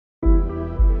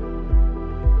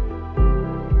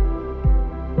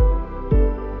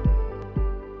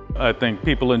I think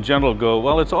people in general go,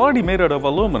 well, it's already made out of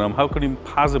aluminum, how could you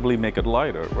possibly make it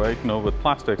lighter, right? With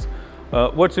plastics.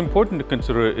 What's important to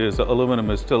consider is that aluminum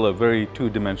is still a very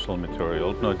two-dimensional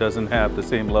material. It doesn't have the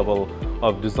same level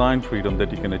of design freedom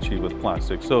that you can achieve with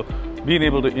plastic. So being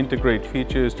able to integrate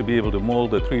features, to be able to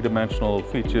mold the three-dimensional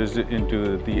features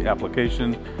into the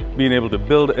application, being able to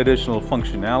build additional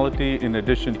functionality in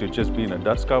addition to just being a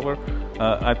dust cover,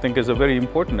 I think is a very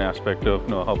important aspect of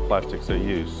how plastics are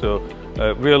used. So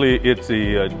really it's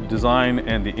the design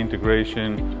and the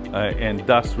integration and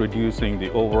thus reducing the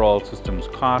overall system's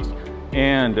cost,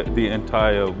 and the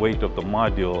entire weight of the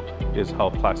module is how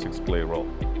plastics play a role.